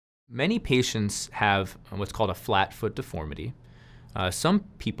Many patients have what's called a flat foot deformity. Some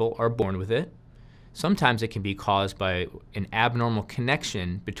people are born with it. Sometimes it can be caused by an abnormal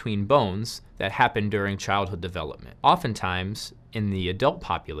connection between bones that happen during childhood development. Oftentimes, in the adult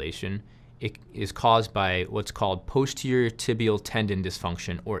population, it is caused by what's called posterior tibial tendon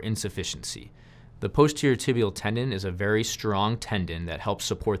dysfunction or insufficiency. The posterior tibial tendon is a very strong tendon that helps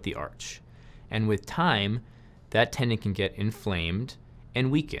support the arch. And with time, that tendon can get inflamed and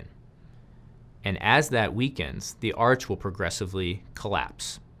weaken. And as that weakens, the arch will progressively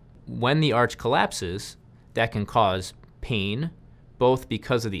collapse. When the arch collapses, that can cause pain, both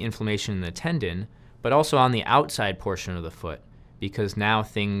because of the inflammation in the tendon, but also on the outside portion of the foot, because now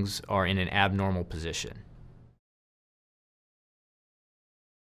things are in an abnormal position.